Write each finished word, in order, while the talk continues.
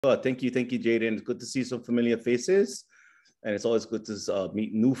Thank you, Jaden. It's good to see some familiar faces, and it's always good to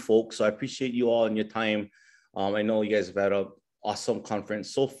meet new folks. So I appreciate you all and your time. I know you guys have had an awesome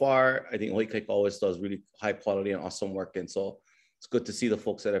conference so far. I think Keiki always does really high quality and awesome work, and so it's good to see the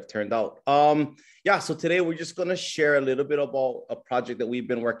folks that have turned out. Yeah, so today we're just gonna share a little bit about a project that we've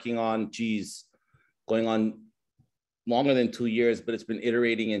been working on, going on longer than 2 years, but it's been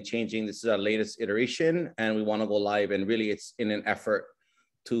iterating and changing. This is our latest iteration, and we wanna go live, and really it's in an effort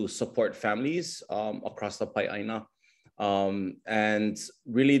to support families across the Wai'anae. And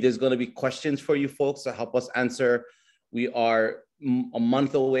really there's gonna be questions for you folks to help us answer. We are a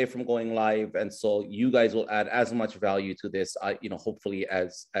month away from going live, and so you guys will add as much value to this, hopefully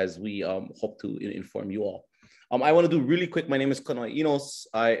as we hope to inform you all. I want to do really quick. My name is Kanoe Enos.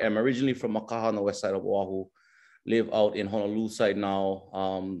 I am originally from Makaha on the west side of Oahu, live out in Honolulu side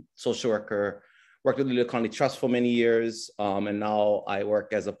now, social worker, worked with the Aloha County Trust for many years, and now I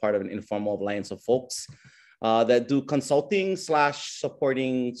work as a part of an informal alliance of folks that do consulting /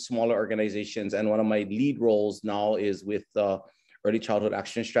 supporting smaller organizations. And one of my lead roles now is with Early Childhood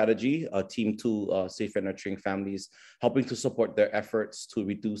Action Strategy, Team 2, Safe and Nurturing Families, helping to support their efforts to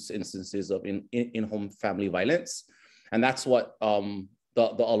reduce instances of in-home family violence. And that's what the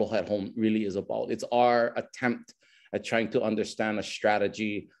Aloha at Home really is about. It's our attempt at trying to understand a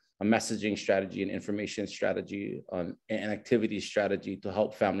strategy, a messaging strategy, an information strategy, an activity strategy to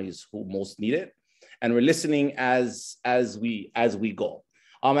help families who most need it. And we're listening as we go.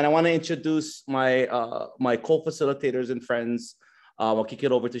 And I want to introduce my my co-facilitators and friends. I'll kick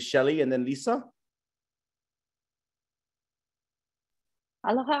it over to Shelly and then Lisa.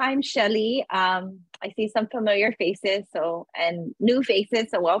 Aloha, I'm Shelly. I see some familiar faces and new faces,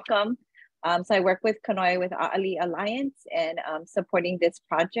 so welcome. So I work with Kanoe with Aalii Alliance and supporting this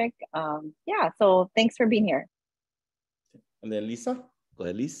project. Yeah, so thanks for being here. And then Lisa, go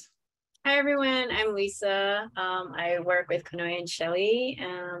ahead, Lisa. Hi everyone, I'm Lisa. I work with Kanoe and Shelly,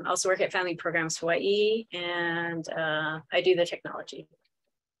 and also work at Family Programs Hawaii, and I do the technology.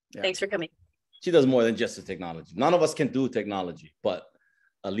 Yeah. Thanks for coming. She does more than just the technology. None of us can do technology, but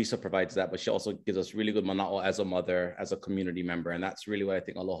Lisa provides that, but she also gives us really good mana'o as a mother, as a community member, and that's really what I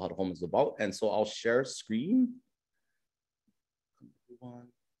think Aloha at Home is about. And so I'll share screen.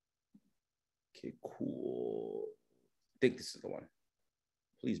 Okay, cool. I think this is the one.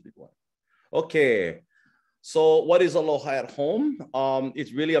 Please be the one. Okay, so what is Aloha at Home?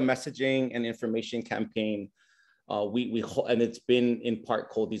 It's really a messaging and information campaign. And it's been in part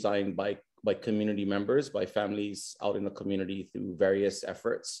co-designed by community members, by families out in the community through various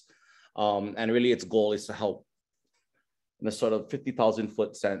efforts. And really its goal is to help in a sort of 50,000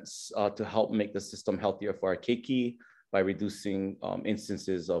 foot sense to help make the system healthier for our Keiki by reducing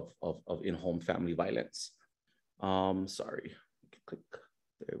instances of in-home family violence. Sorry, click,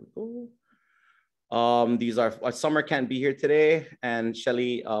 there we go. These are, Summer can't be here today, and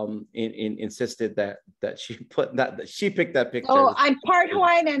Shelly insisted that she picked that picture. Oh, I'm part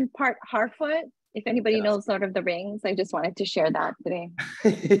Hawaiian and part Harfoot. If anybody knows Lord of the Rings, I just wanted to share that today.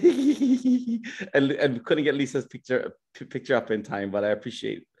 and couldn't get Lisa's picture up in time, but I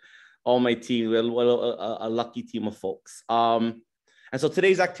appreciate all my team. Well, a lucky team of folks. And so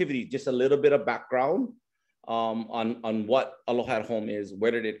today's activity, just a little bit of background on what Aloha at Home is.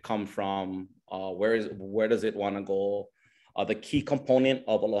 Where did it come from? Where does it want to go? The key component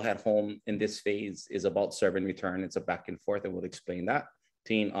of Aloha at Home in this phase is about serve and return. It's a back and forth, and we'll explain that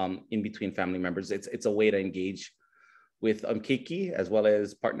in between family members. It's a way to engage with Keiki as well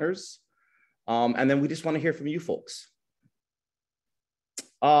as partners. And then we just want to hear from you folks.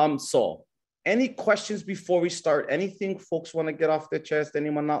 So any questions before we start? Anything folks want to get off their chest?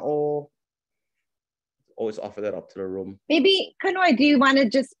 Anyone not all? Always offer that up to the room. Maybe, Kanoe, do you want to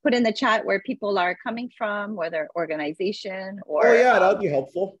just put in the chat where people are coming from, or their organization, or oh yeah, that would be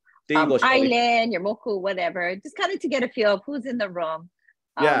helpful. There you go, Island, your Moku, whatever, just kind of to get a feel of who's in the room.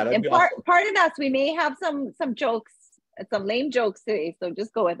 Yeah, and pardon us, we may have some jokes, some lame jokes today, so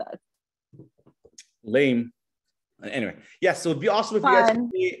just go with us. Lame. Anyway, yeah, so it'd be awesome if you guys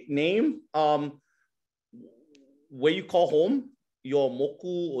could name where you call home, your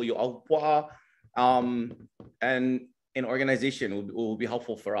Moku or your Aupua, and an organization will be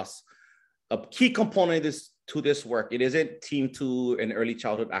helpful for us. A key component to this work, it isn't Team 2 and Early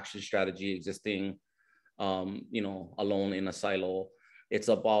Childhood Action Strategy existing, alone in a silo. It's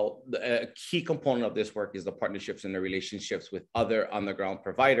about a key component of this work is the partnerships and the relationships with other on-the-ground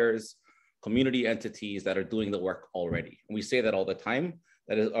providers, community entities that are doing the work already. And we say that all the time,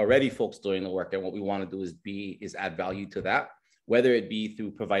 that is already folks doing the work. And what we want to do is add value to that, whether it be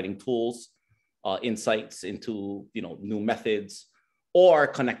through providing tools, insights into new methods, or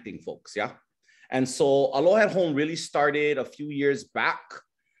connecting folks, yeah? And so Aloha at Home really started a few years back.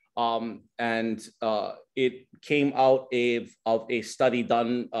 It came out of a study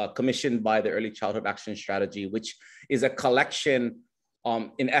done, commissioned by the Early Childhood Action Strategy, which is a collection,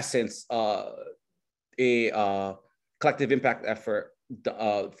 in essence, a collective impact effort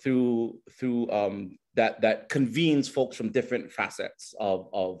that convenes folks from different facets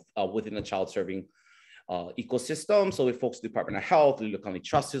of within the child serving ecosystem. So with folks, Department of Health, Aloha County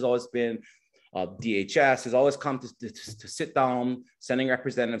Trust has always been, DHS has always come to sit down, sending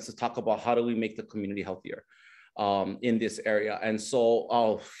representatives to talk about how do we make the community healthier in this area. And so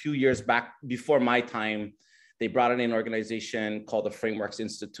a few years back, before my time, they brought in an organization called the Frameworks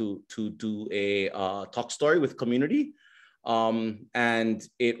Institute to do a talk story with community. And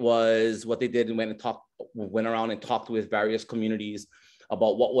it was what they did, and went around and talked with various communities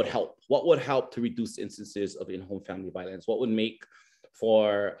about what would help to reduce instances of in-home family violence, what would make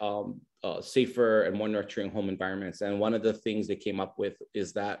for safer and more nurturing home environments. And one of the things they came up with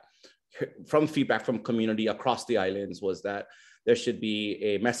is that, from feedback from community across the islands, was that there should be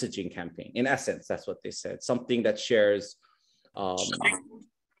a messaging campaign. In essence, that's what they said, something that shares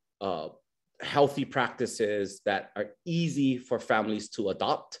healthy practices that are easy for families to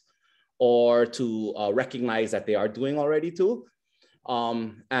adopt or to recognize that they are doing already too.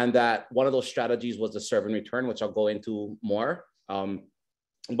 And that one of those strategies was the serve and return, which I'll go into more.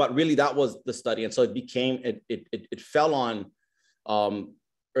 But really that was the study. And so it fell on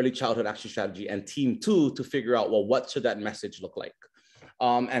Early Childhood Action Strategy and Team 2 to figure out, well, what should that message look like?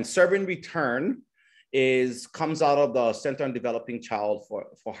 And serve and return comes out of the Center on Developing Child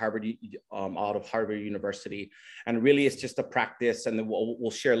for Harvard, out of Harvard University. And really it's just a practice, and then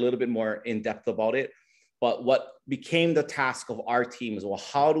we'll share a little bit more in depth about it. But what became the task of our team is, well,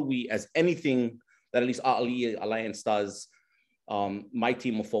 how do we, as anything that at least Aalii Alliance does, my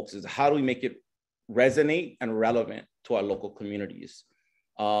team of folks, is how do we make it resonate and relevant to our local communities?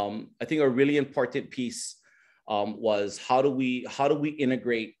 I think a really important piece was how do we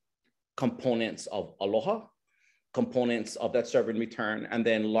integrate components of Aloha, components of that serve and return, and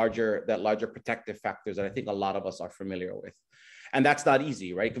then larger protective factors that I think a lot of us are familiar with. And that's not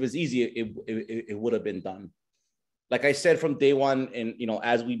easy, right? If it was easy, it would have been done. Like I said from day one, and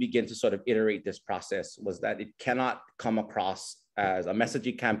as we begin to sort of iterate this process, was that it cannot come across as a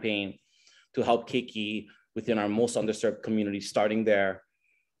messaging campaign to help Keiki within our most underserved communities, starting there.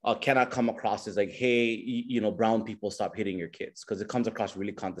 Cannot come across as like, hey, brown people, stop hitting your kids, because it comes across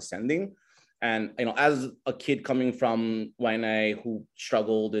really condescending. And as a kid coming from Wai'anae who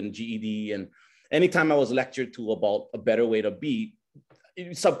struggled in GED, and anytime I was lectured to about a better way to be,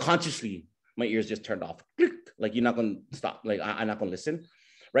 subconsciously my ears just turned off. Like, you're not gonna stop. Like, I'm not gonna listen,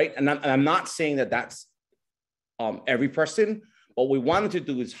 right? And I'm not saying that that's every person. What we wanted to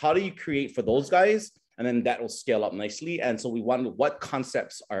do is, how do you create for those guys? And then that will scale up nicely. And so we wondered what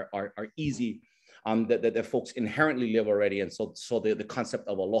concepts are easy that folks inherently live already. And so the concept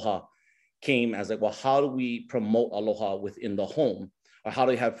of Aloha came as like, well, how do we promote Aloha within the home? Or how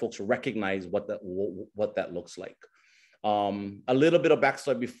do we have folks recognize what that looks like? A little bit of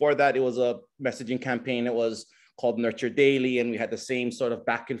backstory before that, it was a messaging campaign. It was called Nurture Daily. And we had the same sort of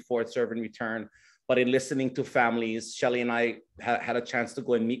back and forth serve and return. But in listening to families, Shelly and I had a chance to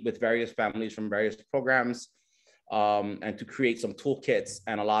go and meet with various families from various programs and to create some toolkits.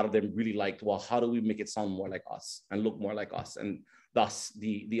 And a lot of them really liked, well, how do we make it sound more like us and look more like us? And thus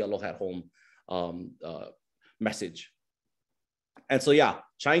the Aloha at Home message. And so, yeah,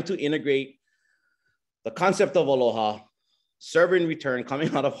 trying to integrate the concept of Aloha, serve and return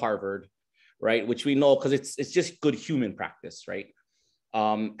coming out of Harvard, right? Which we know, because it's just good human practice, right?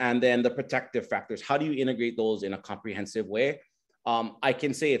 And then the protective factors, how do you integrate those in a comprehensive way? I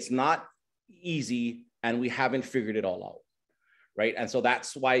can say it's not easy, and we haven't figured it all out, right? And so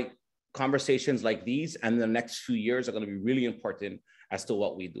that's why conversations like these and the next few years are going to be really important as to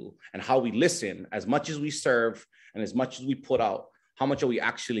what we do and how we listen. As much as we serve and as much as we put out, how much are we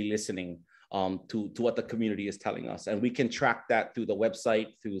actually listening to what the community is telling us? And we can track that through the website,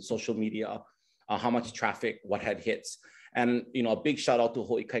 through social media, how much traffic, what had hits. And a big shout out to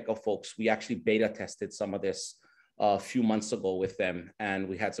Ho'ikaika folks. We actually beta tested some of this a few months ago with them, and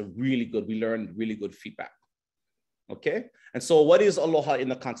we learned really good feedback. Okay, and so what is Aloha in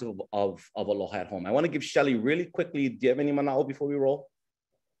the concept of Aloha at Home? I want to give Shelly really quickly. Do you have any mana'o before we roll?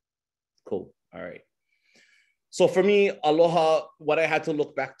 Cool. All right. So for me, Aloha, what I had to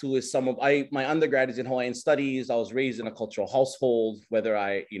look back to is my undergrad is in Hawaiian Studies. I was raised in a cultural household, whether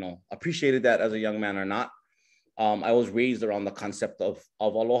I appreciated that as a young man or not. I was raised around the concept of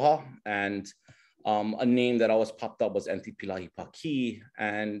Aloha, and A name that always popped up was Antipilahi Paki.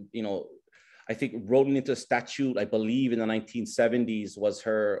 And, you know, I think wrote into a statute, I believe in the 1970s was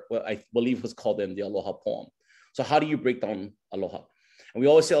her, what I believe was called in the Aloha poem. So how do you break down Aloha? And we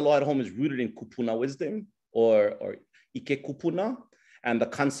always say Aloha at home is rooted in kupuna wisdom or ike kupuna. And the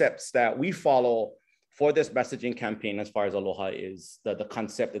concepts that we follow for this messaging campaign as far as Aloha is the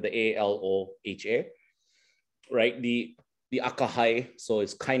concept of the ALOHA, right? The akahai, so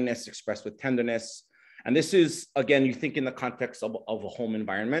it's kindness expressed with tenderness. And this is, again, you think in the context of a home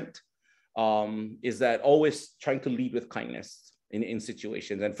environment, is that always trying to lead with kindness in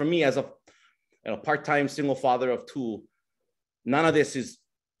situations. And for me, as a part-time single father of two, none of this is,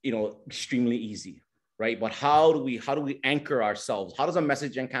 extremely easy, right? But how do we anchor ourselves? How does a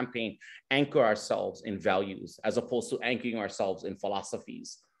messaging campaign anchor ourselves in values as opposed to anchoring ourselves in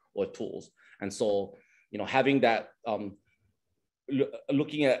philosophies or tools? And so, having that,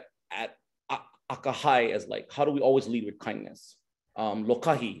 looking at akahai as like, how do we always lead with kindness?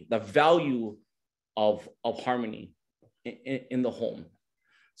 Lokahi, the value of harmony in the home.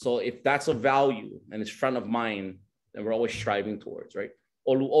 So if that's a value and it's front of mind, then we're always striving towards, right?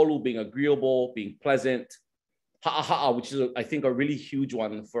 Olu being agreeable, being pleasant. Ha'a, which is, I think, a really huge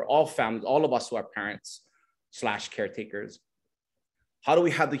one for all families, all of us who are parents / caretakers. How do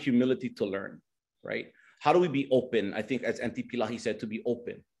we have the humility to learn, right? How do we be open? I think, as Auntie Pilahi said, to be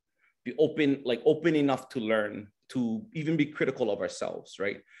open. Be open, like open enough to learn, to even be critical of ourselves,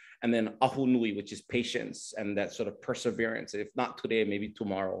 right? And then ahu nui, which is patience and that sort of perseverance. If not today, maybe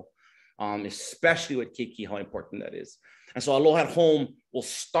tomorrow, especially with Keiki, how important that is. And so Aloha at home will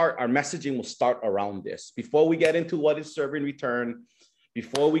start, our messaging will start around this. Before we get into what is served in return,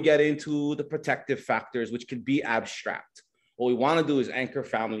 before we get into the protective factors, which could be abstract, what we want to do is anchor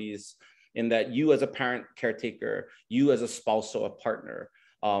families in that you as a parent caretaker, you as a spouse or a partner,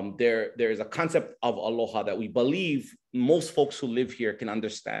 there is a concept of Aloha that we believe most folks who live here can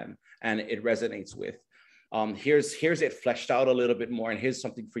understand and it resonates with. Here's it fleshed out a little bit more, and here's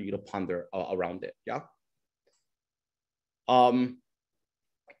something for you to ponder around it, yeah?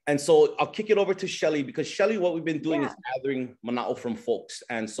 And so I'll kick it over to Shelly, because Shelly, what we've been doing is gathering mana'o from folks.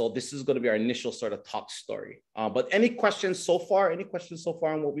 And so this is going to be our initial sort of talk story. But any questions so far? Any questions so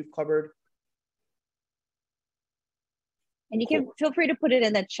far on what we've covered? And you can feel free to put it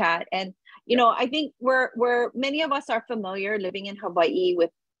in the chat. And, I think many of us are familiar living in Hawaii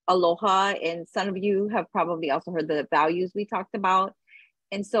with Aloha, and some of you have probably also heard the values we talked about.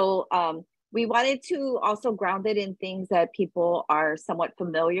 And so we wanted to also ground it in things that people are somewhat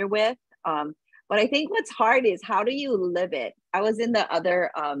familiar with. But I think what's hard is, how do you live it? I was in the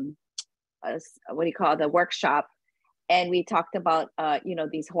other, the workshop, and we talked about,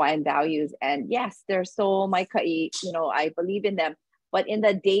 these Hawaiian values. And yes, they're so maikai, I believe in them. But in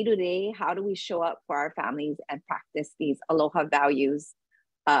the day-to-day, how do we show up for our families and practice these Aloha values?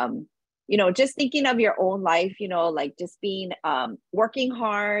 Just thinking of your own life, like just being working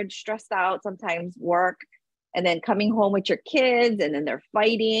hard, stressed out, sometimes work, and then coming home with your kids, and then they're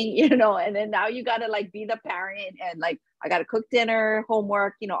fighting, and then now you got to like be the parent and like, I got to cook dinner,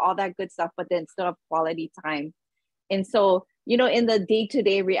 homework, all that good stuff, but then still have quality time. And so, in the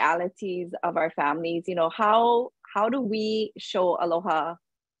day-to-day realities of our families, how do we show Aloha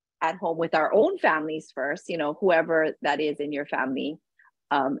at home with our own families first, whoever that is in your family?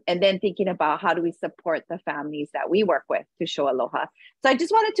 And then thinking about how do we support the families that we work with to show Aloha. So I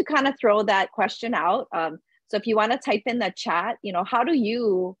just wanted to kind of throw that question out. So if you want to type in the chat, how do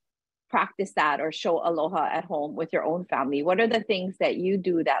you practice that or show Aloha at home with your own family? What are the things that you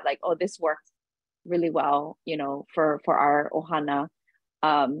do that like, oh, this works really well, for our ohana?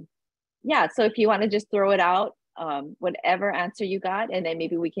 So if you want to just throw it out, whatever answer you got, and then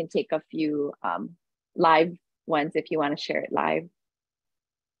maybe we can take a few live ones if you want to share it live.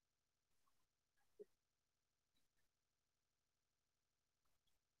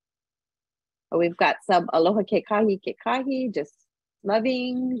 We've got some aloha kekahi, just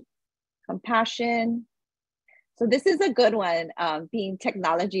loving, compassion. So this is a good one, being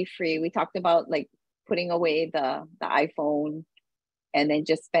technology free. We talked about like putting away the iPhone and then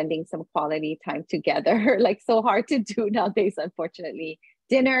just spending some quality time together, like so hard to do nowadays, unfortunately.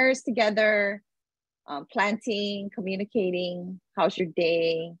 Dinners together, planting, communicating, how's your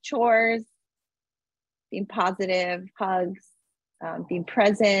day, chores, being positive, hugs, being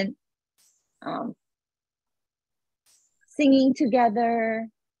present, singing together.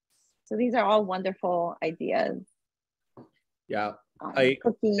 So these are all wonderful ideas. Yeah,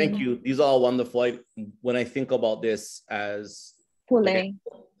 cooking. Thank you. These are all wonderful. When I think about this as, like,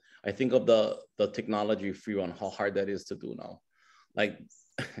 I think of the technology free one, how hard that is to do now. Like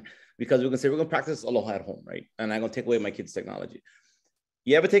because we're gonna say we're gonna practice Aloha at home, right? And I'm gonna take away my kids' technology.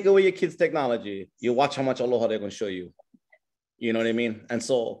 You ever take away your kids' technology, you watch how much Aloha they're gonna show you. You know what I mean? And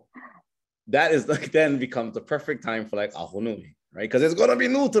so that is like then becomes the perfect time for like ahonui, right? Because it's gonna be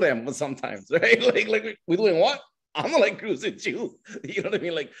new to them sometimes, right? Like we're doing what? I'm gonna like cruise with you. You know what I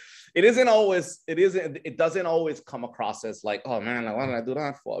mean? Like it doesn't always come across as like, oh man, why did I do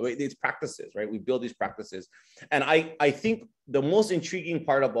that for? Right? These practices, right? We build these practices. And I think the most intriguing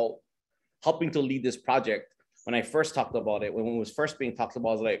part about helping to lead this project, when I first talked about it, when it was first being talked about,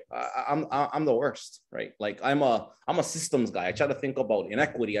 I was like, I'm the worst, right? Like I'm a systems guy. I try to think about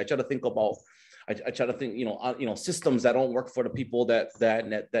inequity. I try to think about, systems that don't work for the people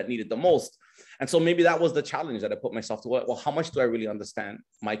that need it the most. And so maybe that was the challenge that I put myself to. Well, how much do I really understand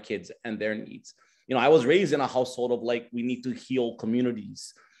my kids and their needs? I was raised in a household of like, we need to heal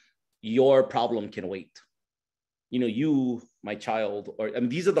communities. Your problem can wait. You, my child, and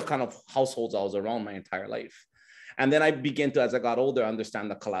these are the kind of households I was around my entire life. And then I began to, as I got older,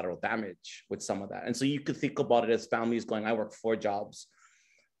 understand the collateral damage with some of that. And so you could think about it as families going, I work 4 jobs.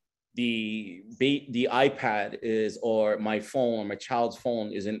 The iPad is, or my phone, or my child's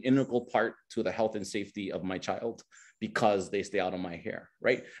phone is an integral part to the health and safety of my child because they stay out of my hair,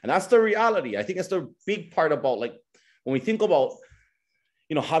 right? And that's the reality. I think it's the big part about like, when we think about,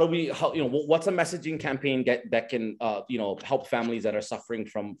 what's a messaging campaign that can, help families that are suffering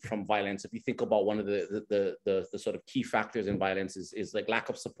from violence? If you think about one of the sort of key factors in violence is like lack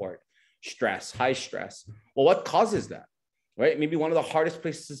of support, stress, high stress. Well, what causes that, right? Maybe one of the hardest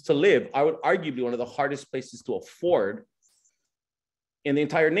places to live, I would arguably one of the hardest places to afford in the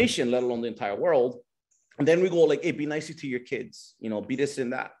entire nation, let alone the entire world. And then we go like, hey, be nicer to your kids, be this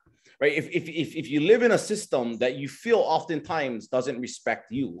and that. Right? If you live in a system that you feel oftentimes doesn't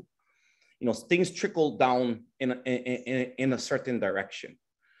respect you, things trickle down in a certain direction,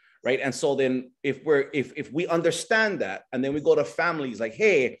 right? And so then if we understand that, and then we go to families like,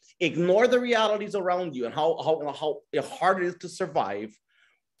 hey, ignore the realities around you and how hard it is to survive,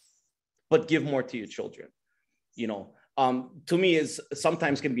 but give more to your children. To me is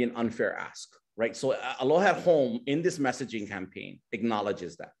sometimes can be an unfair ask, right? So Aloha at Home in this messaging campaign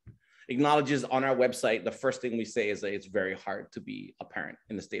acknowledges that. Acknowledges on our website, the first thing we say is that it's very hard to be a parent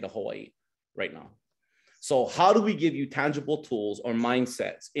in the state of Hawaii right now. So how do we give you tangible tools or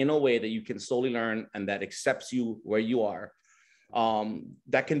mindsets in a way that you can slowly learn and that accepts you where you are,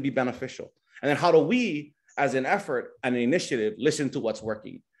 that can be beneficial? And then how do we, as an effort and an initiative, listen to what's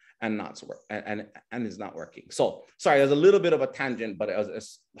working and not work and is not working? So sorry, there's a little bit of a tangent, but it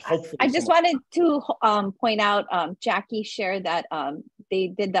was hopefully. I just wanted to point out, Jackie shared that they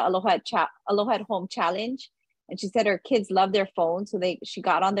did the Aloha at Home challenge, and she said her kids love their phones, so she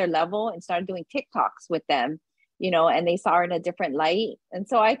got on their level and started doing TikToks with them, and they saw her in a different light. And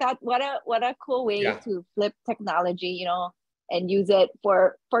so I thought, what a cool way to flip technology, and use it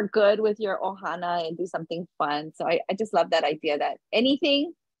for good with your ohana and do something fun. So I just love that idea that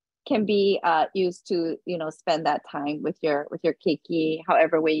anything can be used to spend that time with your keiki,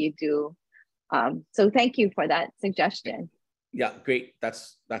 however way you do. So thank you for that suggestion. Yeah, great.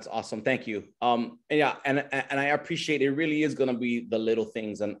 That's awesome. Thank you. And I appreciate it. Really is going to be the little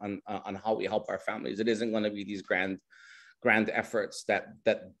things on how we help our families. It isn't going to be these grand efforts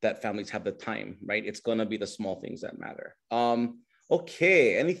that families have the time, right? It's going to be the small things that matter.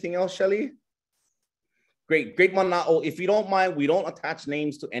 Okay. Anything else, Shelly? Great Mana'o. If you don't mind, we don't attach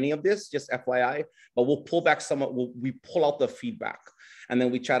names to any of this, just FYI, but we'll pull back we pull out the feedback and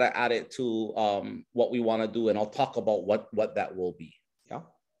then we try to add it to what we want to do. And I'll talk about what that will be. Yeah.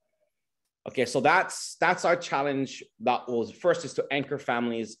 Okay. So that's our challenge. That was first is to anchor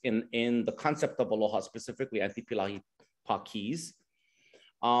families in the concept of Aloha, specifically Antipilahi Pakis.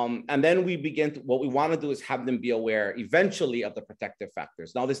 And then we begin what we want to do is have them be aware eventually of the protective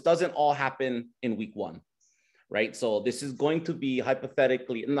factors. Now, this doesn't all happen in week 1. Right? So this is going to be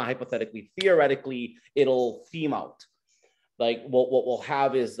theoretically, it'll theme out. Like what we'll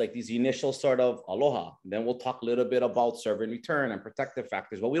have is like these initial sort of aloha. Then we'll talk a little bit about serve and return and protective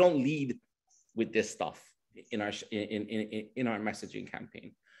factors, but we don't lead with this stuff in our messaging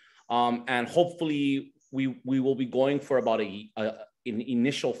campaign. And hopefully we will be going for about an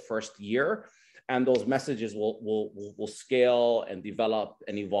initial first year, and those messages will scale and develop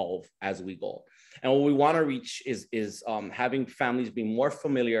and evolve as we go. And what we want to reach is having families be more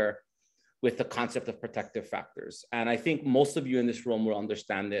familiar with the concept of protective factors. And I think most of you in this room will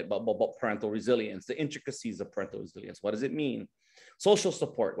understand it about parental resilience, the intricacies of parental resilience. What does it mean? Social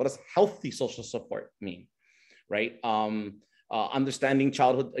support. What does healthy social support mean? Right? Understanding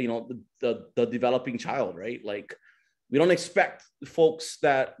childhood, the developing child, right? Like We don't expect folks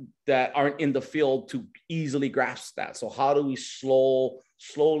that aren't in the field to easily grasp that. So how do we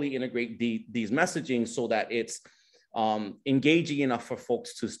slowly integrate these messaging so that it's engaging enough for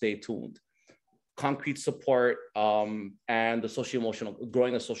folks to stay tuned? Concrete support and the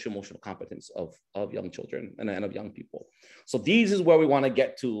growing the social-emotional competence of young children and of young people. So these is where we want to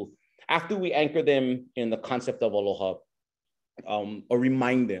get to after we anchor them in the concept of Aloha, or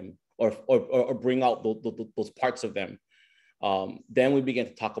remind them or bring out those parts of them. Then we begin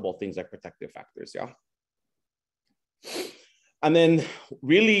to talk about things like protective factors, yeah? And then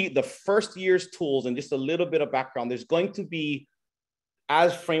really the first year's tools, and just a little bit of background, there's going to be,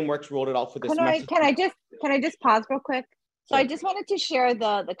 as frameworks rolled it out for this. Can I just pause real quick? So Sure. I just wanted to share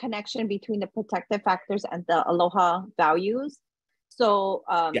the connection between the protective factors and the Aloha values. So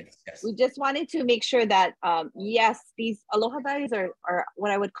Yes. we just wanted to make sure that yes, these Aloha values are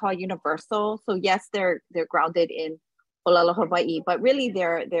what I would call universal. So yes, they're grounded in Aloha Hawaii, but really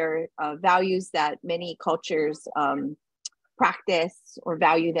they're values that many cultures practice or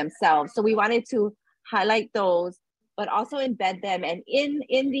value themselves. So we wanted to highlight those, but also embed them. And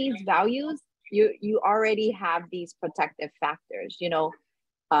in these values, you already have these protective factors. You know,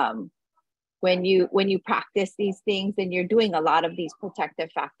 when you practice these things, then you're doing a lot of these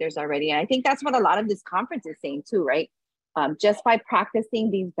protective factors already. And I think that's what a lot of this conference is saying too, right? Just by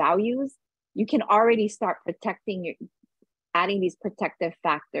practicing these values, you can already start adding these protective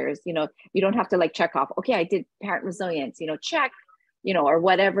factors. You know, you don't have to like check off, okay, I did parent resilience, you know, check, you know, or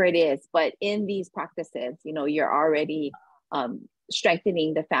whatever it is. But in these practices, you know, you're already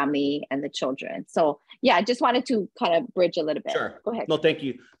strengthening the family and the children. So yeah, I just wanted to kind of bridge a little bit. Sure. Go ahead. No, thank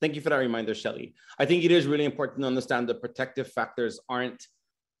you. Thank you for that reminder, Shelley. I think it is really important to understand the protective factors aren't,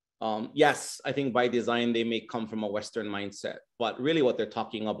 yes, I think by design, they may come from a Western mindset, but really what they're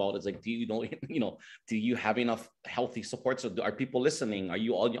talking about is like, do you know, do you have enough healthy support? So are people listening? Are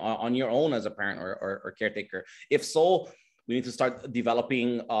you on your own as a parent or caretaker? If so, we need to start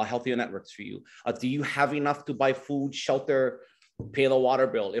developing healthier networks for you. Do you have enough to buy food, shelter, pay the water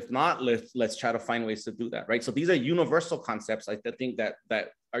bill? If not, let's try to find ways to do that, right? So these are universal concepts, I think that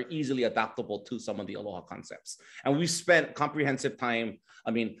are easily adaptable to some of the Aloha concepts. And we spent comprehensive time.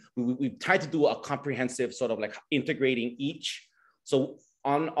 I mean, we've tried to do a comprehensive sort of like integrating each. So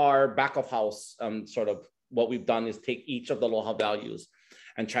on our back of house, sort of what we've done is take each of the Aloha values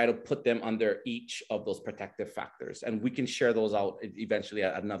and try to put them under each of those protective factors. And we can share those out eventually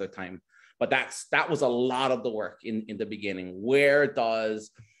at another time. But that was a lot of the work in the beginning. Where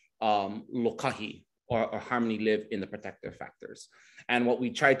does lokahi or harmony live in the protective factors? And what we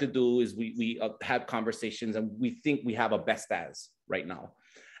tried to do is we had conversations, and we think we have a best as right now.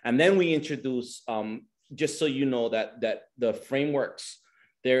 And then we introduce, just so you know that the frameworks,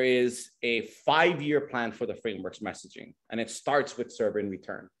 there is a 5-year plan for the frameworks messaging, and it starts with serve and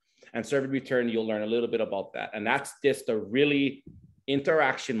return. And serve and return, you'll learn a little bit about that. And that's just a really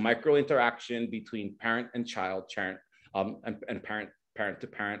micro interaction between parent and child, and parent to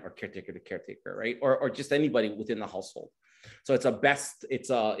parent, or caretaker to caretaker, right? Or just anybody within the household. So it's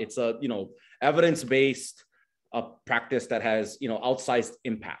a evidence-based practice that has outsized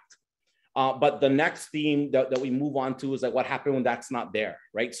impact. But the next theme that we move on to is like what happened when that's not there,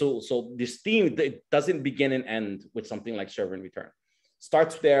 right? So this theme, it doesn't begin and end with something like serve and return.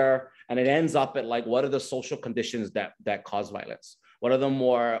 Starts there, and it ends up at like, what are the social conditions that cause violence? What are the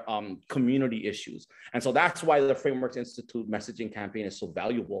more community issues? And so that's why the Frameworks Institute messaging campaign is so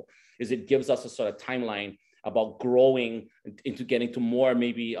valuable, is it gives us a sort of timeline about growing into getting to more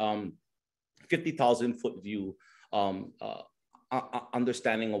maybe 50,000 foot view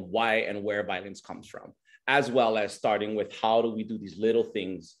understanding of why and where violence comes from, as well as starting with how do we do these little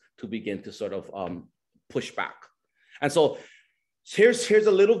things to begin to sort of push back. And so here's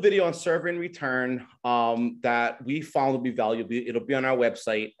a little video on serve and return that we found will be valuable. It'll be on our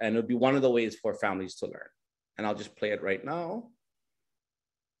website, and it'll be one of the ways for families to learn. And I'll just play it right now.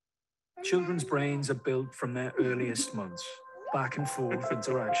 Children's brains are built from their earliest months. Back and forth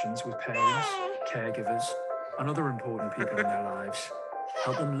interactions with parents, caregivers, and other important people in their lives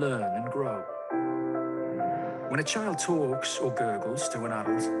help them learn and grow. When a child talks or gurgles to an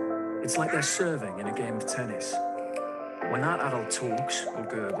adult, it's like they're serving in a game of tennis. When that adult talks or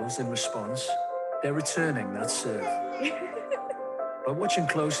gurgles in response, they're returning that serve. By watching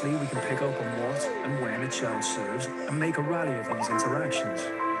closely, we can pick up on what and when a child serves and make a rally of these interactions.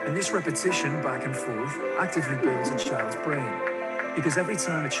 And this repetition back and forth actively builds a child's brain, because every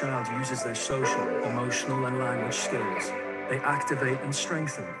time a child uses their social, emotional, and language skills, they activate and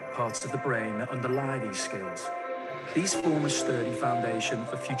strengthen parts of the brain that underlie these skills. These form a sturdy foundation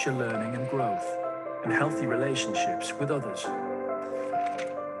for future learning and growth. and healthy relationships with others.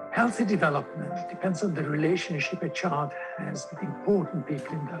 Healthy development depends on the relationship a child has with important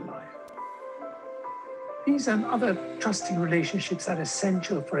people in their life. These and other trusting relationships are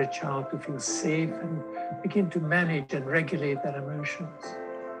essential for a child to feel safe and begin to manage and regulate their emotions.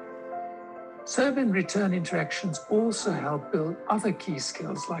 Serve and return interactions also help build other key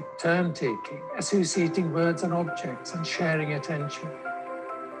skills like turn-taking, associating words and objects, and sharing attention.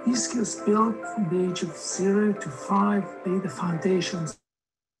 These skills built from the age of 0 to 5 lay the foundations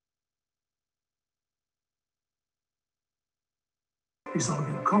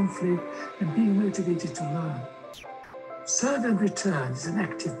resolving conflict and being motivated to learn. Serve and return is an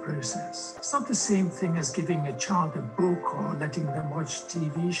active process. It's not the same thing as giving a child a book or letting them watch a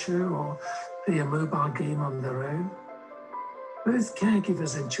TV show or play a mobile game on their own. Both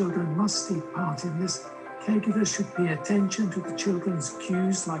caregivers and children must take part in this. Caregivers should pay attention to the children's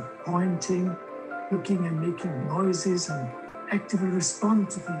cues like pointing, looking and making noises, and actively respond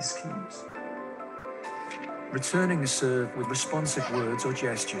to these cues. Returning a serve with responsive words or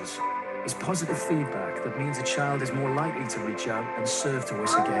gestures is positive feedback that means a child is more likely to reach out and serve to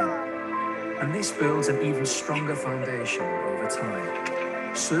us again. And this builds an even stronger foundation over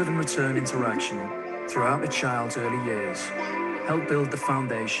time. Serve and return interaction throughout a child's early years help build the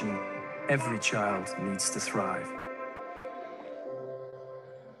foundation every child needs to thrive.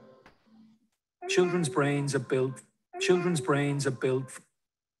 Children's brains are built.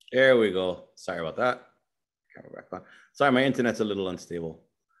 There we go. Sorry about that. Sorry, my internet's a little unstable.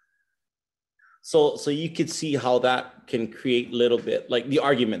 So you could see how that can create a little bit, like the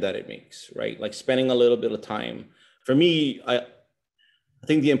argument that it makes, right? Like spending a little bit of time. For me, I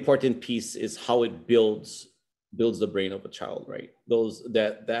think the important piece is how it builds the brain of a child, right? Those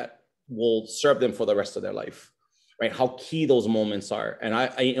that will serve them for the rest of their life, right? How key those moments are. And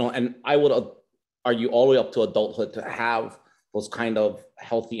I would argue all the way up to adulthood to have those kind of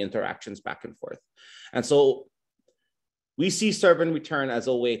healthy interactions back and forth. And so we see serve and return as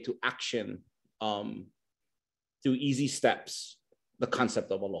a way to action through easy steps, the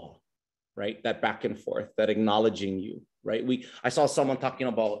concept of aloha, right? That back and forth, that acknowledging you, right? I saw someone talking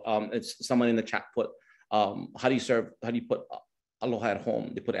about, it's someone in the chat put, how do you put aloha at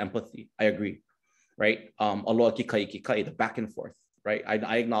home? They put empathy. I agree, right? Aloha ki kai, the back and forth, right?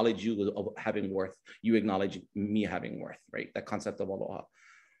 I acknowledge you of having worth. You acknowledge me having worth, right? That concept of aloha.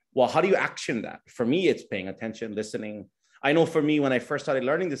 Well, how do you action that? For me, it's paying attention, listening. I know for me, when I first started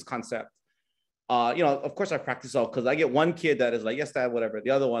learning this concept, of course I practice out because I get one kid that is like, yes, dad, whatever. The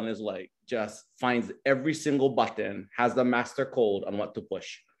other one is like, just finds every single button, has the master code on what to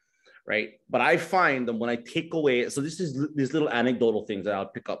push, right? But I find that when I take away, so this is these little anecdotal things that I'll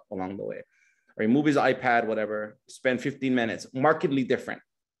pick up along the way. Remove his iPad, whatever, spend 15 minutes, markedly different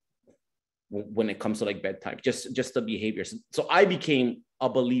when it comes to like bedtime, just the behaviors. So I became a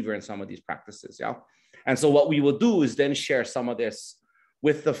believer in some of these practices, yeah? And so what we will do is then share some of this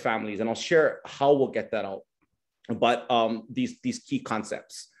with the families, and I'll share how we'll get that out. But these key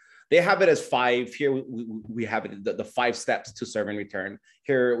concepts, they have it as 5. Here we have it, the 5 steps to serve and return.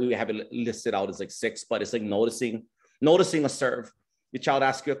 Here we have it listed out as like 6, but it's like noticing a serve. Your child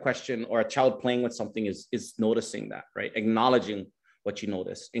asks you a question or a child playing with something is noticing that, right? Acknowledging what you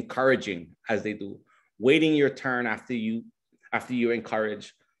notice, encouraging as they do, waiting your turn after you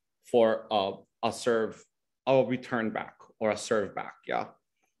encourage for a serve, a return back or a serve back, yeah.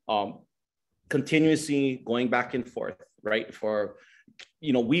 Continuously going back and forth, right? For,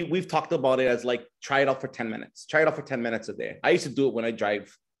 we've talked about it as like, try it out for 10 minutes. Try it out for 10 minutes a day. I used to do it when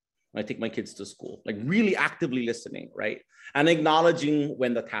I take my kids to school, like really actively listening, right? And acknowledging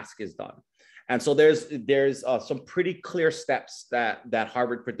when the task is done. And so there's some pretty clear steps that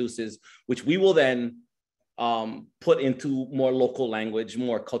Harvard produces, which we will then put into more local language,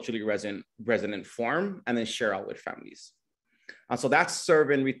 more culturally resonant form, and then share out with families. And so that's serve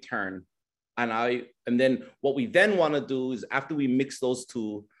and return. And then what we then want to do is, after we mix those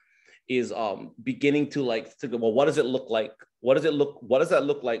two, is beginning to go, well, what does it look like? What does that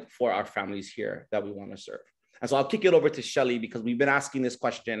look like for our families here that we want to serve? And so I'll kick it over to Shelly, because we've been asking this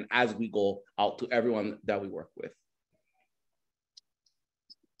question as we go out to everyone that we work with.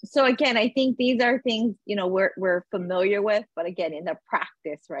 So again, I think these are things, we're familiar with, but again, in the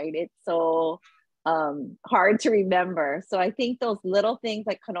practice, right? It's so hard to remember. So I think those little things,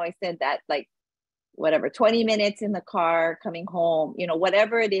 like Kanoe said, that like, whatever, 20 minutes in the car, coming home,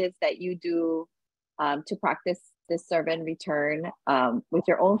 whatever it is that you do to practice this serve and return with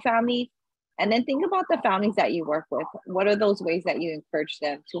your own family. And then think about the families that you work with. What are those ways that you encourage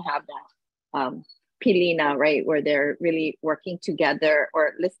them to have that pilina, right? Where they're really working together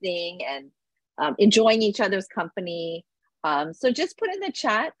or listening and enjoying each other's company. So just put in the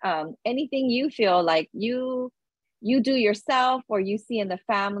chat anything you feel like you do yourself, or you see in the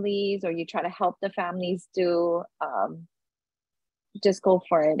families, or you try to help the families do. Just go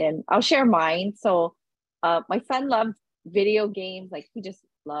for it. And I'll share mine. So my son loves video games. Like, he just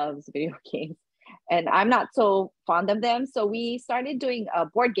loves video games. And I'm not so fond of them. So we started doing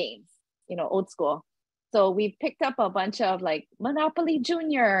board games, old school. So we picked up a bunch of like Monopoly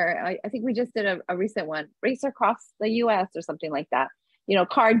Junior. I think we just did a recent one, Race Across the US or something like that.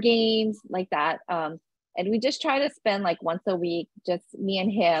 Card games like that. And we just try to spend like once a week, just me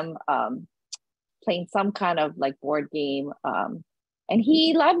and him playing some kind of like board game. And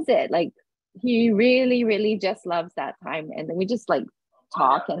he loves it. Like, he really, really just loves that time. And then we just like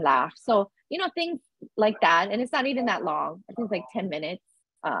talk and laugh. So, things like that. And it's not even that long. I think it's like 10 minutes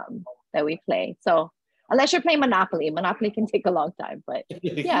that we play. So unless you're playing Monopoly can take a long time. But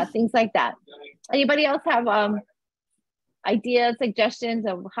yeah, things like that. Anybody else have ideas, suggestions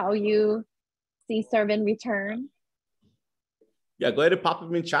of how you see serve and return? Yeah, go ahead and pop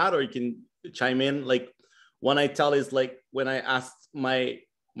them in chat, or you can chime in. Like, one I tell is like when I asked my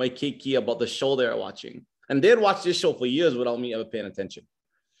Keiki about the show they're watching, and they'd watched this show for years without me ever paying attention.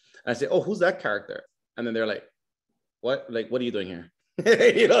 And I say, "Oh, who's that character?" And then they're like, "What? Like, what are you doing here?"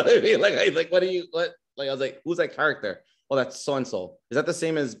 You know what I mean? Like, what are you? What? Like, I was like, "Who's that character?" "Oh, that's so and so." "Is that the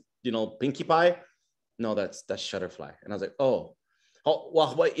same as Pinkie Pie?" "No, that's Shutterfly." And I was like, "Oh,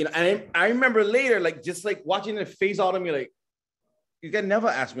 well, what?" And I remember later, like, just like watching it phase out of me, like, you guys never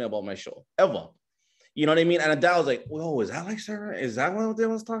asked me about my show ever. You know what I mean? And Dad was like, "Whoa, is that like Sarah? Is that what they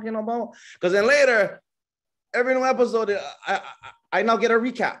was talking about?" Because then later, every new episode, I now get a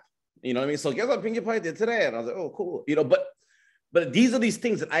recap. You know what I mean? So guess what Pinkie Pie did today? And I was like, "Oh, cool." But these are these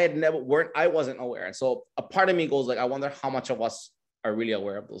things that I wasn't aware. And so a part of me goes like, I wonder how much of us are really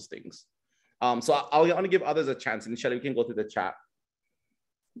aware of those things. So I want to give others a chance. And Shelly, we can go to the chat.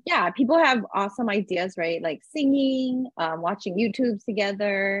 Yeah, people have awesome ideas, right? Like singing, watching YouTube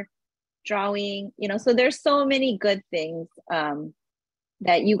together, drawing, so there's so many good things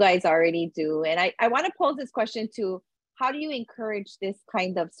that you guys already do. And I want to pose this question to, how do you encourage this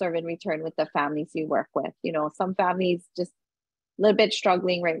kind of serve and return with the families you work with? Some families just a little bit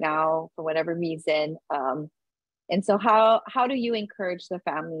struggling right now for whatever reason. And so how do you encourage the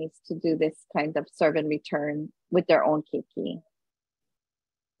families to do this kind of serve and return with their own keiki?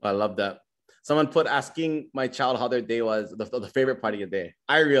 I love that. Someone put asking my child how their day was, the favorite part of your day.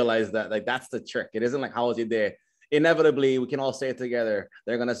 I realized that like that's the trick. It isn't like, how was your day? Inevitably, we can all say it together.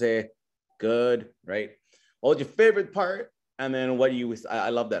 They're gonna say, good, right? What was your favorite part? And then what you, I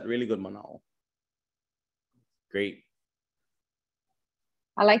love that. Really good, Mānoa. Great.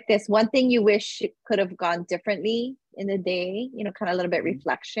 I like this. One thing you wish could have gone differently in the day, kind of a little bit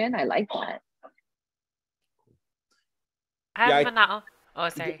reflection. I like that. I have Mānoa. Oh,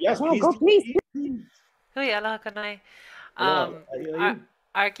 sorry. Yes, please. Go, please. Hui, aloha Kanoe.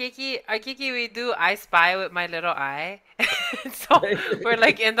 Our Keiki, we do I Spy with my little eye. So we're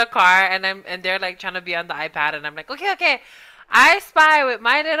like in the car and they're like trying to be on the iPad and I'm like, okay. I spy with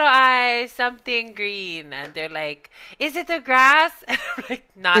my little eye something green. And they're like, is it the grass? And I'm like,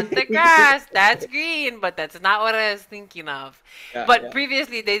 not the grass. That's green, but that's not what I was thinking of.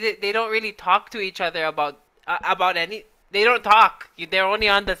 Previously, they don't really talk to each other about any. They don't talk. They're only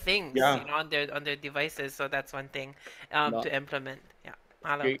on the things, on their devices. So that's one thing to implement. Yeah.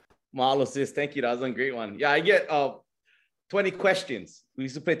 Mahalo. Great. Mahalo, sis. Thank you. That was a great one. Yeah, I get 20 questions. We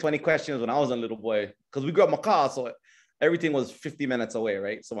used to play 20 questions when I was a little boy because we grew up in Macau, so everything was 50 minutes away,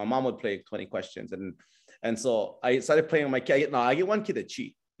 right? So my mom would play 20 questions. And so I started playing with my kid. I get one kid to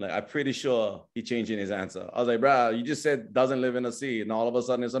cheat. Like, I'm pretty sure he changed in his answer. I was like, bro, you just said doesn't live in the sea. And all of a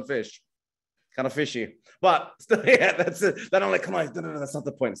sudden it's on fish. Kind of fishy. But still, yeah, that's it. Then I'm like, come on, no, that's not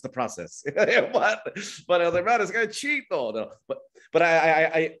the point. It's the process. but I was like, bro, it's gonna cheat though. No. But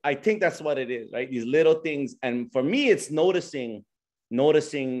I think that's what it is, right? These little things. And for me, it's noticing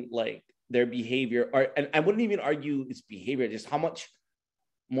like their behavior, and I wouldn't even argue it's behavior, just how much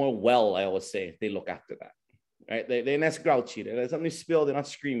more well, I always say, they look after that, right? They're not grouchy. There's something spilled, they're not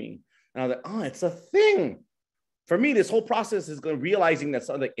screaming. And I was like, oh, it's a thing. For me, this whole process is realizing that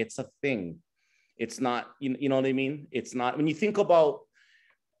something like it's a thing. It's not, you know what I mean? It's not, when you think about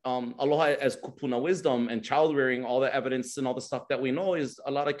Aloha as kupuna wisdom and child rearing, all the evidence and all the stuff that we know is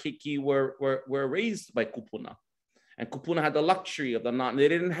a lot of keiki were raised by kupuna. And kupuna had the luxury of them not, they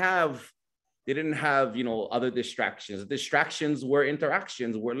didn't have, other distractions. The distractions were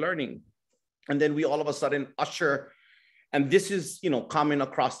interactions, were learning. And then we all of a sudden usher, and this is, common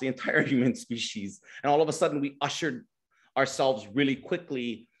across the entire human species. And all of a sudden we ushered ourselves really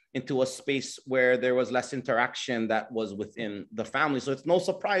quickly into a space where there was less interaction that was within the family. So it's no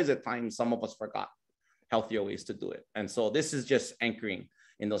surprise at times some of us forgot healthier ways to do it. And so this is just anchoring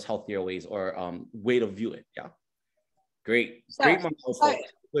in those healthier ways or way to view it. Yeah. Great. Great.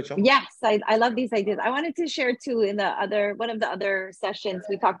 Yes, I love these ideas. I wanted to share too in one of the other sessions,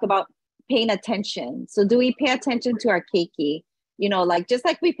 we talked about paying attention. So do we pay attention to our keiki? You know, like just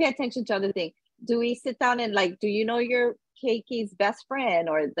like we pay attention to other things, do we sit down and like, do you know your keiki's best friend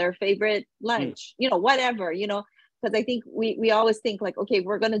or their favorite lunch? You know, whatever, you know, because I think we always think like, okay,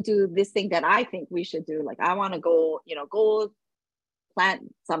 we're going to do this thing that I think we should do. Like, I want to go, you know, go plant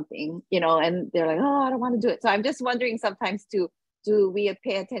something, you know, and they're like, oh, I don't want to do it. So I'm just wondering sometimes too, do we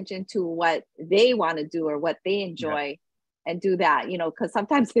pay attention to what they want to do or what they enjoy and do that, you know, because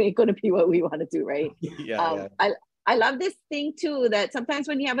sometimes it ain't going to be what we want to do, right? I love this thing too, that sometimes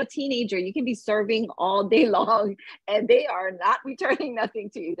when you have a teenager, you can be serving all day long and they are not returning nothing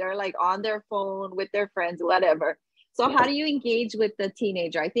to you. They're like on their phone with their friends, whatever. So how do you engage with the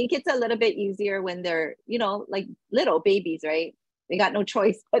teenager? I think it's a little bit easier when they're, you know, like little babies, right? They got no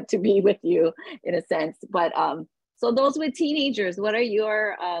choice but to be with you in a sense. But so those with teenagers, what are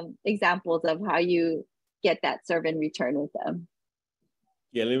your examples of how you get that serve and return with them?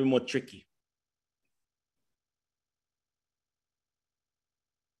 Yeah, a little bit more tricky.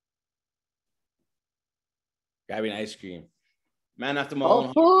 Grabbing ice cream. Man after my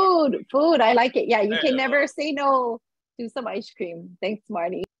own heart. Food. I like it. Yeah, you can never say no to some ice cream. Thanks,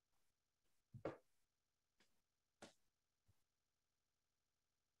 Marty.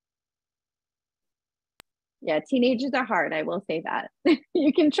 Yeah, teenagers are hard. I will say that.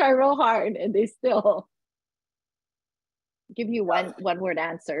 You can try real hard and they still give you one word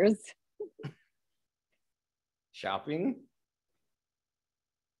answers. Shopping.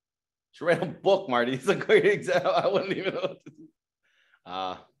 She read a book, Marty. It's a great example. I wouldn't even know what to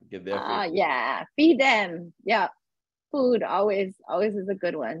do. Get there. Yeah, feed them. Yeah, food always is a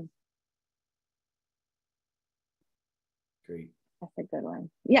good one. Great. That's a good one.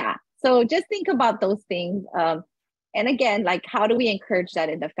 Yeah. So just think about those things. And again, like, how do we encourage that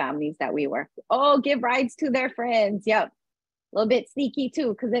in the families that we work with? Oh, give rides to their friends. Yep. A little bit sneaky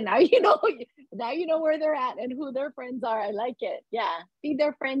too, because then now you know where they're at and who their friends are. I like it. Yeah. Feed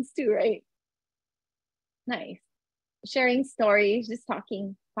their friends too, right? Nice. Sharing stories, just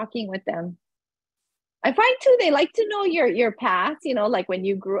talking with them. I find too, they like to know your past, you know, like when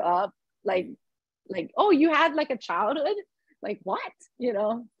you grew up, like, oh, you had like a childhood, like what, you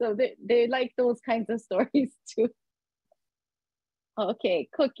know? So they like those kinds of stories too. Okay,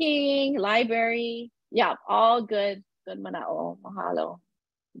 cooking, library, yeah, all good. Good mana'o, mahalo.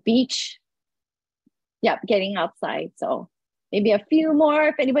 Beach, yeah, getting outside. So maybe a few more.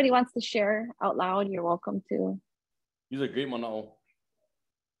 If anybody wants to share out loud, you're welcome to. These are great mana'o.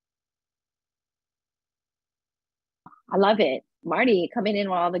 I love it. Marty coming in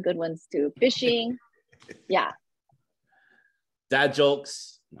with all the good ones too. Fishing, yeah. Dad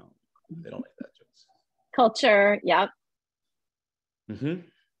jokes. No, they don't like dad jokes. Culture, yep. Mm-hmm.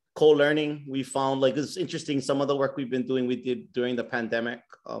 Co-learning, we found, like, it's interesting, some of the work we did during the pandemic,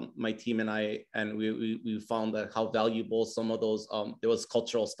 my team and I, and we found that how valuable some of those, there was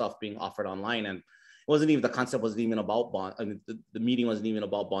cultural stuff being offered online, and it wasn't even, the concept wasn't even about bond. I mean, the meeting wasn't even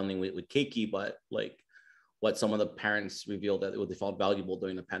about bonding with Keiki, but like what some of the parents revealed that what they found valuable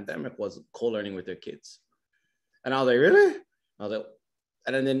during the pandemic was co-learning with their kids. And I was like, really? I was like,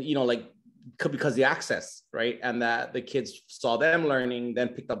 and then, you know, like, because the access, right? And that the kids saw them learning, then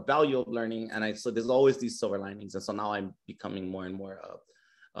picked up value of learning. And so there's always these silver linings. And so now I'm becoming more and more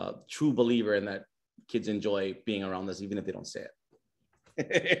a true believer in that kids enjoy being around us, even if they don't say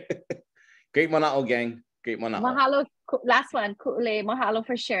it. Great mana'o, gang. Great mana'o. Mahalo. Last one, Ku'ule. Mahalo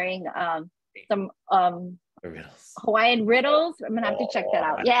for sharing some Hawaiian riddles. I'm gonna have to check that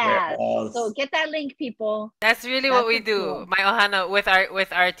out. Yeah. Yes. So get that link, people. That's really what we do. Cool. My ohana with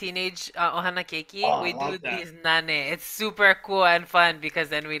our teenage ohana keiki, we do these nane. It's super cool and fun because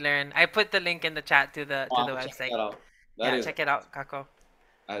then we learn. I put the link in the chat to the website. Check it out, Kako.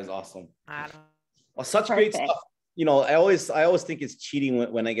 That is awesome. Well, such great stuff. You know, I always think it's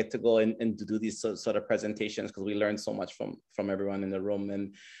cheating when I get to go and to do these sort of presentations, because we learn so much from everyone in the room.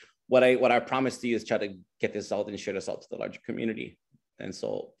 And what I promise to you is try to get this out and share this out to the larger community. And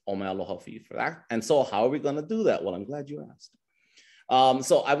so, all my aloha for you for that. And so, how are we going to do that? Well, I'm glad you asked.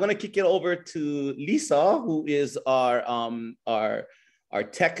 So I'm going to kick it over to Lisa, who is our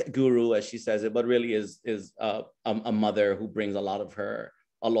tech guru, as she says it, but really is a mother who brings a lot of her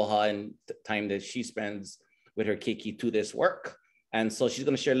aloha and time that she spends with her keiki to this work. And so she's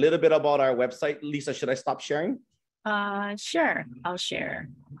going to share a little bit about our website. Lisa, should I stop sharing? Sure, I'll share.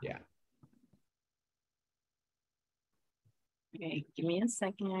 Yeah. Okay, give me a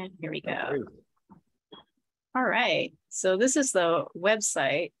second. Here we go. No, all right, so this is the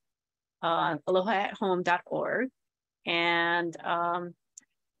website, aloha@home.org. And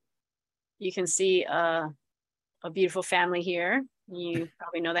you can see a beautiful family here. You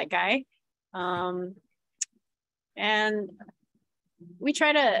probably know that guy. And we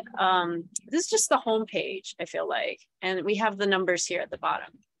try to, this is just the home page, I feel like. And we have the numbers here at the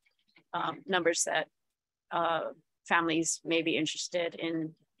bottom, numbers that families may be interested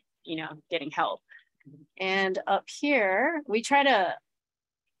in, getting help. And up here, we try to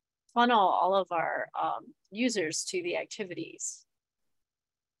funnel all of our users to the activities.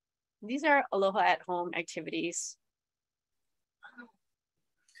 These are Aloha at Home activities.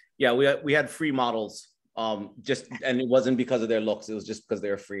 Yeah, we had free models, and it wasn't because of their looks, it was just because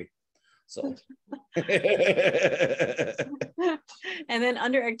they're free. So. And then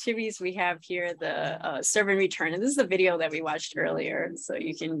under activities, we have here the serve and return. And this is the video that we watched earlier. So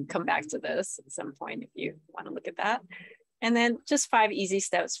you can come back to this at some point if you want to look at that. And then just 5 easy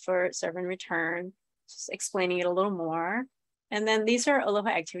steps for serve and return, just explaining it a little more. And then these are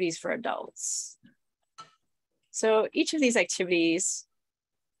Aloha activities for adults. So each of these activities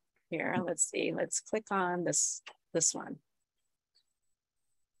here, let's see, let's click on this one.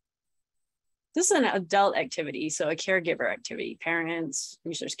 This is an adult activity, so a caregiver activity, parents,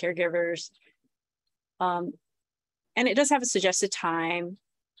 resource caregivers. And it does have a suggested time,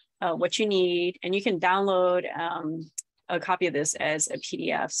 what you need, and you can download a copy of this as a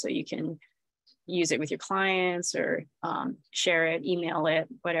PDF, so you can use it with your clients or share it, email it,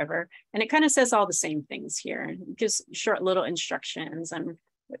 whatever. And it kind of says all the same things here. It gives short little instructions on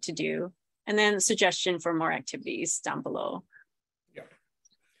what to do, and then suggestion for more activities down below.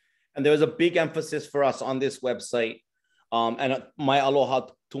 And there was a big emphasis for us on this website. And my Aloha,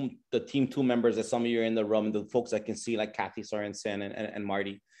 the team 2 members, as some of you are in the room, the folks I can see like Kathy Sorensen and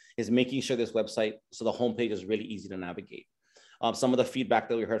Marty, is making sure this website, so the homepage is really easy to navigate. Some of the feedback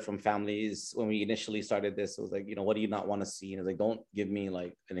that we heard from families when we initially started this, it was like, what do you not want to see? And it's like, don't give me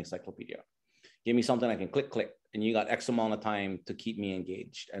like an encyclopedia. Give me something I can click, and you got X amount of time to keep me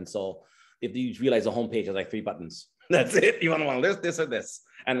engaged. And so if you realize the homepage is like 3 buttons, that's it. You want this or this.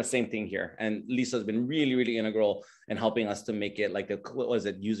 And the same thing here. And Lisa's been really, really integral in helping us to make it like the,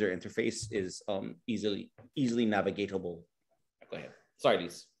 user interface is easily navigatable. Go ahead. Sorry,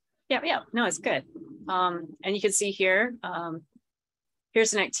 Lisa. Yeah, no, it's good. And you can see here,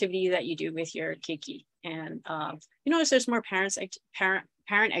 here's an activity that you do with your Keiki. And you notice there's more parent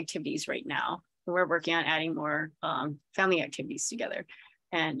activities right now. We're working on adding more family activities together.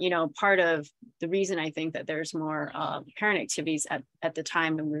 And, part of the reason I think that there's more parent activities at the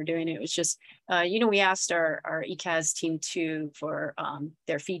time when we were doing it was just, we asked our ECAS team 2 for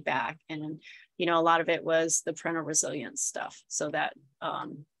their feedback. And, a lot of it was the parental resilience stuff. So that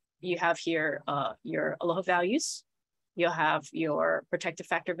you have here your Aloha values, you'll have your protective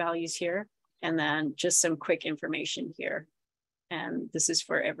factor values here, and then just some quick information here. And this is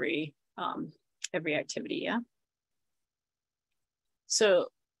for every activity, yeah. So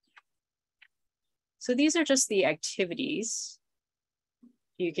these are just the activities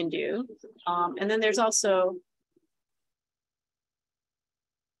you can do. And then there's also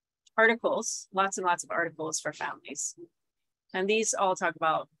articles, lots and lots of articles for families. And these all talk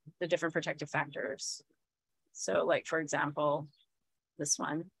about the different protective factors. So like, for example, this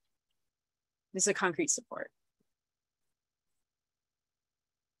one, this is a concrete support.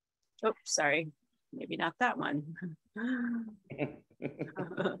 Oh, sorry, maybe not that one.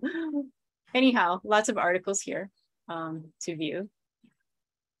 Anyhow, lots of articles here to view.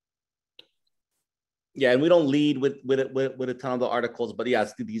 Yeah, and we don't lead with a ton of the articles, but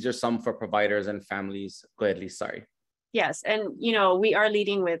yes, these are some for providers and families. Go ahead, Lisa, sorry. Yes, and we are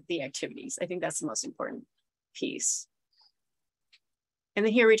leading with the activities. I think that's the most important piece. And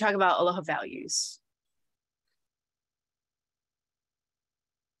then here we talk about Aloha values.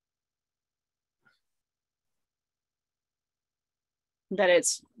 That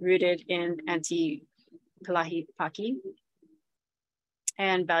it's rooted in anti-kalahipaki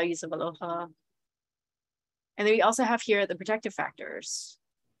and values of Aloha. And then we also have here the protective factors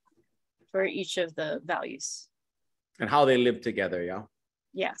for each of the values. And how they live together, yeah?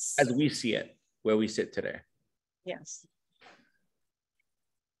 Yes. As we see it, where we sit today. Yes.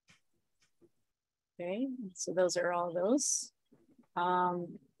 Okay, so those are all those.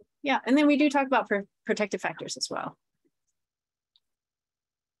 Yeah, and then we do talk about protective factors as well.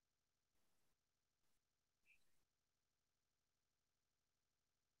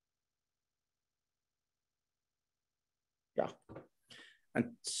 Yeah.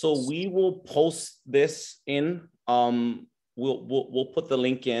 And so we will post this in, we'll put the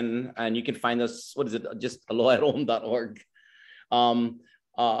link in, and you can find us, what is it, just aloha@home.org.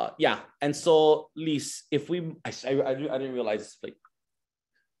 Yeah, and so Lise, if we, I didn't realize it's like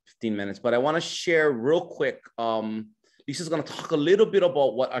 15 minutes, but I want to share real quick. Lisa's going to talk a little bit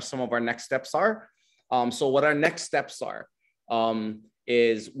about what are some of our next steps are. So what our next steps are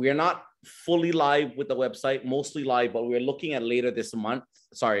is we're not fully live with the website, mostly live, but we're looking at later this month,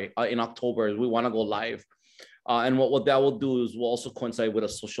 in October, we want to go live. And what that will do is we'll also coincide with a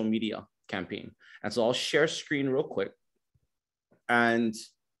social media campaign. And so I'll share screen real quick. And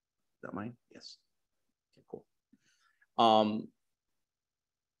is that mine? Yes. Okay, cool.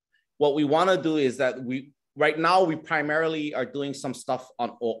 What we want to do is that right now we primarily are doing some stuff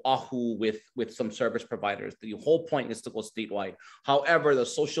on Oahu with some service providers. The whole point is to go statewide. However, the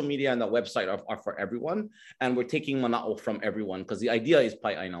social media and the website are for everyone, and we're taking mana'o from everyone because the idea is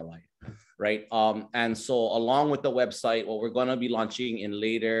Wai'anae, right? And so along with the website, what we're going to be launching in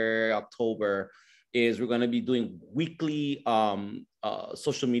later October is we're going to be doing weekly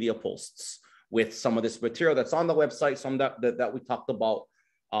social media posts with some of this material that's on the website, some that we talked about.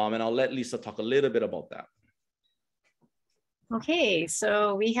 And I'll let Lisa talk a little bit about that. Okay,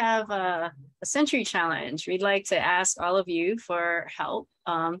 so we have a century challenge. We'd like to ask all of you for help.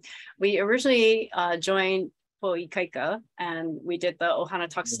 We originally joined Keiki, and we did the Ohana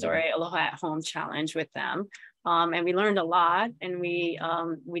Talk Story Aloha at Home challenge with them. And we learned a lot, and we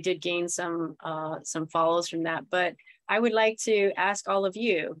did gain some follows from that. But I would like to ask all of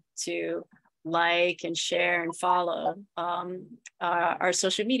you to like and share and follow our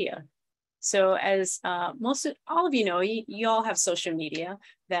social media. So as all of you know, you all have social media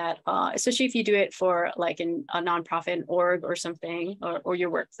that, especially if you do it for like a nonprofit, an org or something, or your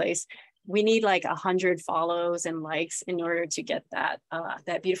workplace, we need like 100 follows and likes in order to get that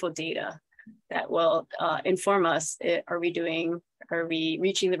beautiful data that will inform us. Are we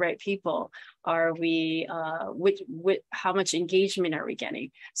reaching the right people? Are we, how much engagement are we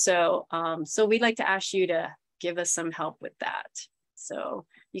getting? So, so we'd like to ask you to give us some help with that. So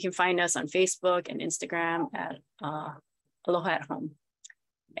you can find us on Facebook and Instagram at Aloha at Home.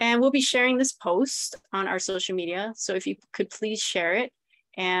 And we'll be sharing this post on our social media. So if you could please share it.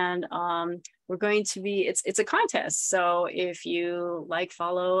 And we're going to be, it's a contest. So if you like,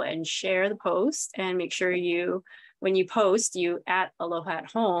 follow, and share the post, and make sure when you post, you at Aloha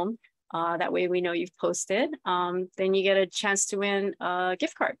at Home, that way we know you've posted, then you get a chance to win a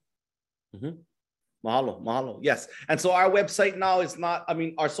gift card. Mm-hmm. Mahalo. Yes. And so our website now is not,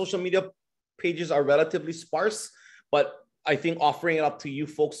 our social media pages are relatively sparse, but I think offering it up to you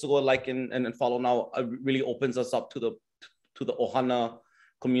folks to go like and follow now really opens us up to the Ohana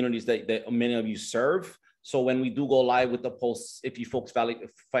communities that many of you serve. So when we do go live with the posts, if you folks find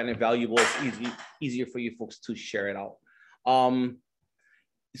it valuable, it's easier for you folks to share it out.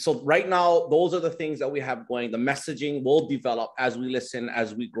 So right now, those are the things that we have going. The messaging will develop as we listen,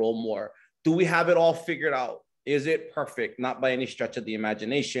 as we grow more. Do we have it all figured out? Is it perfect? Not by any stretch of the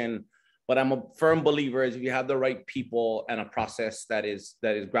imagination, but I'm a firm believer is if you have the right people and a process that is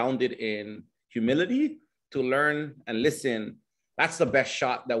grounded in humility to learn and listen, that's the best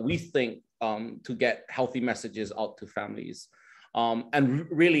shot that we think to get healthy messages out to families. And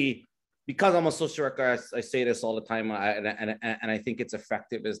really, because I'm a social worker, I say this all the time, and I think it's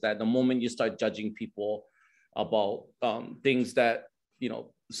effective, is that the moment you start judging people about things that,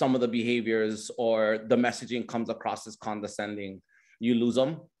 some of the behaviors or the messaging comes across as condescending, you lose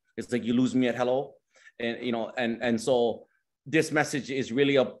them. It's like you lose me at hello. And so this message is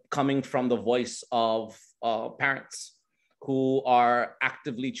really coming from the voice of parents who are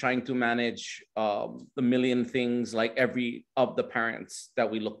actively trying to manage the million things like every of the parents that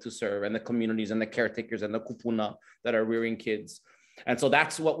we look to serve, and the communities and the caretakers and the kupuna that are rearing kids. And so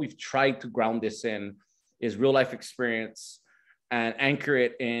that's what we've tried to ground this in, is real life experience, and anchor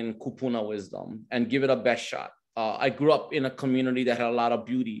it in kupuna wisdom and give it a best shot. I grew up in a community that had a lot of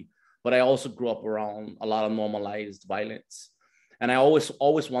beauty, but I also grew up around a lot of normalized violence. And I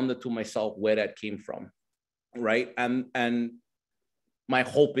always wondered to myself where that came from, right? And my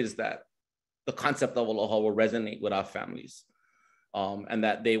hope is that the concept of Aloha will resonate with our families, and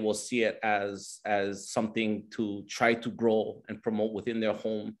that they will see it as something to try to grow and promote within their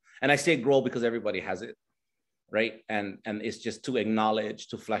home. And I say grow because everybody has it, right? And it's just to acknowledge,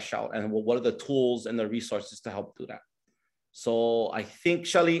 to flesh out, and what are the tools and the resources to help do that. So I think,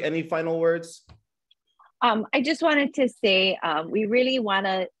 Shelly, any final words? I just wanted to say, we really want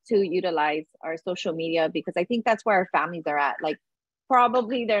to utilize our social media, because I think that's where our families are at. Like,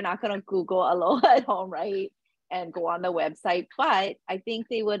 probably they're not going to Google Aloha at Home, right? and go on the website, but I think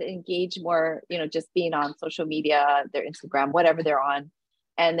they would engage more, you know, just being on social media, their Instagram, whatever they're on.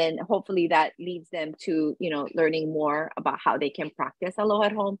 And then hopefully that leads them to, you know, learning more about how they can practice Aloha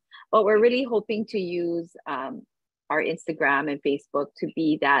at home. But we're really hoping to use our Instagram and Facebook to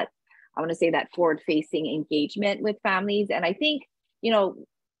be that, I want to say, that forward-facing engagement with families. And I think, you know,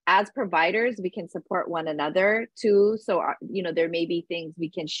 as providers, we can support one another too. So, you know, there may be things we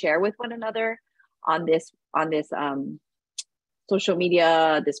can share with one another on this social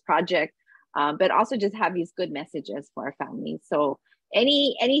media, this project, but also just have these good messages for our families. So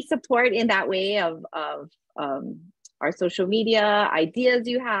any support in that way of our social media, ideas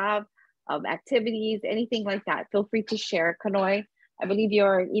you have, of activities, anything like that, feel free to share. Kanoe, I believe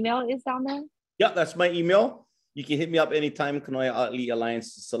your email is down there. Yeah, that's my email. You can hit me up anytime. Kanoe Aalii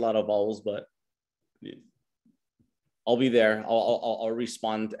Alliance. It's a lot of vowels, but I'll be there. I'll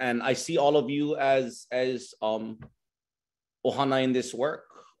respond. And I see all of you as ohana in this work.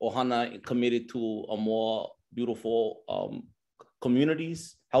 Ohana committed to a more beautiful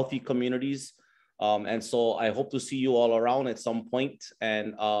communities, healthy communities. And so I hope to see you all around at some point,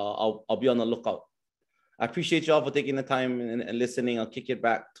 and I'll be on the lookout. I appreciate y'all for taking the time and listening. I'll kick it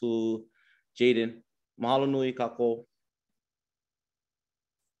back to Jaden. Mahalo nui kako.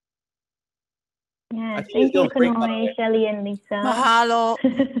 Yeah, thank you, Kanoe, Shelly, and Lisa. Mahalo.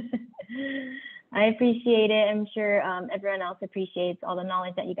 I appreciate it. I'm sure everyone else appreciates all the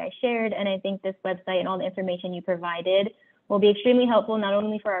knowledge that you guys shared. And I think this website and all the information you provided will be extremely helpful, not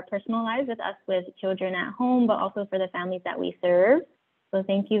only for our personal lives with us with children at home, but also for the families that we serve. So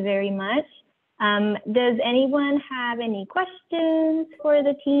thank you very much. Does anyone have any questions for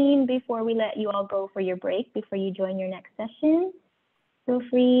the team before we let you all go for your break, before you join your next session? Feel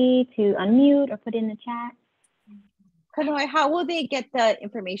free to unmute or put in the chat. Kanoe, how will they get the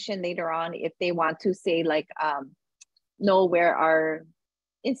information later on if they want to say, like, know where our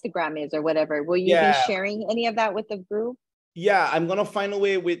Instagram is or whatever? Will you be sharing any of that with the group? Yeah, I'm going to find a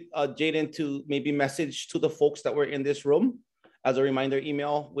way with Jaden to maybe message to the folks that were in this room as a reminder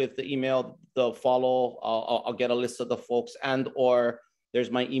email. With the email, the follow, I'll get a list of the folks, and or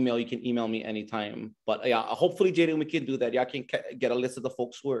there's my email. You can email me anytime. But yeah, hopefully, Jaden, we can do that. Yeah, I can get a list of the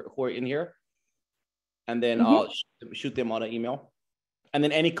folks who are in here, and then I'll shoot them out an email. And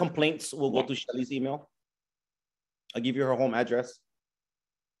then any complaints will go to Shelly's email. I'll give you her home address.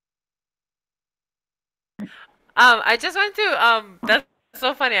 I just want to, that's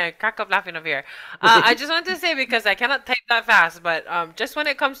so funny. I crack up laughing over here. I just want to say, because I cannot type that fast, but just when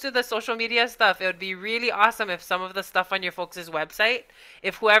it comes to the social media stuff, it would be really awesome if some of the stuff on your folks' website,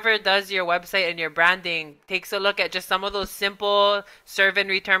 if whoever does your website and your branding takes a look at just some of those simple serve and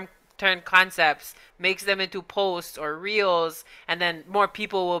return concepts, makes them into posts or reels, and then more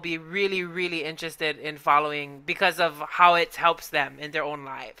people will be really, really interested in following because of how it helps them in their own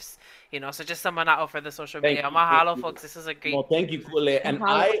lives. You know, so just someone out for the social media. Mahalo, folks. This is a great. Well, thank you, Kule. And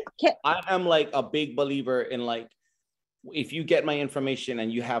I am like a big believer in, like, if you get my information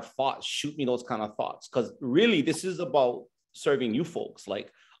and you have thoughts, shoot me those kind of thoughts. Because really, this is about serving you folks. Like,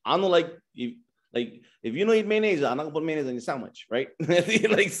 I don't know, like if you don't eat mayonnaise, I'm not gonna put mayonnaise on your sandwich, right?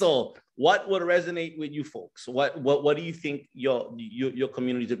 Like, so what would resonate with you folks? What do you think your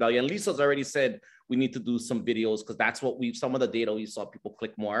community's value? And Lisa's already said we need to do some videos, because that's what some of the data we saw people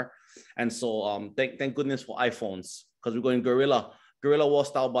click more. And so thank goodness for iPhones, because we're going guerrilla war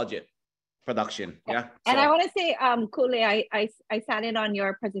style budget production. Yeah. And I want to say, Kule, I sat in on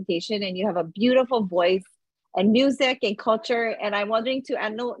your presentation, and you have a beautiful voice and music and culture. And I'm wondering too,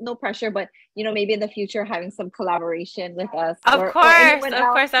 and no pressure, but you know, maybe in the future having some collaboration with us. Of course, I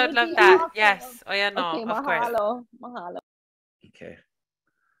would love that. Awesome. Yes. Oh yeah, no, okay, of course. Mahalo. Okay.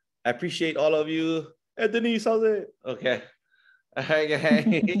 I appreciate all of you. And Denise, how's it? Okay.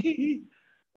 Okay.